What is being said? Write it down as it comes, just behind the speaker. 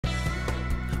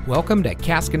Welcome to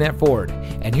Caskinette Ford,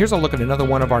 and here's a look at another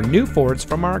one of our new Fords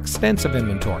from our extensive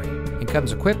inventory. It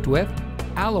comes equipped with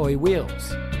alloy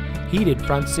wheels, heated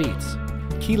front seats,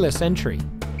 keyless entry,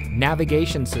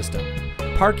 navigation system,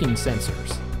 parking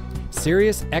sensors,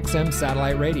 Sirius XM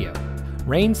satellite radio,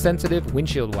 rain-sensitive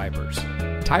windshield wipers,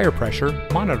 tire pressure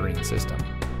monitoring system,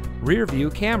 rear view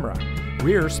camera,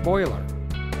 rear spoiler.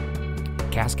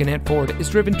 Caskinette Ford is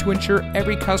driven to ensure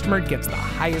every customer gets the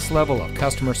highest level of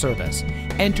customer service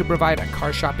and to provide a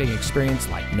car shopping experience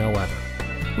like no other.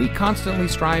 We constantly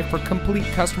strive for complete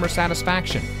customer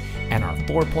satisfaction, and our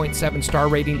 4.7 star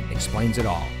rating explains it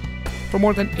all. For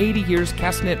more than 80 years,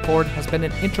 Caskinette Ford has been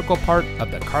an integral part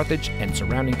of the Carthage and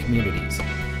surrounding communities.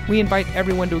 We invite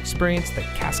everyone to experience the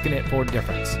Caskinette Ford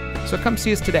difference. So come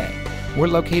see us today. We're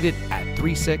located at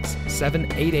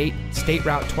 36788 State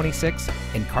Route 26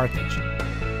 in Carthage.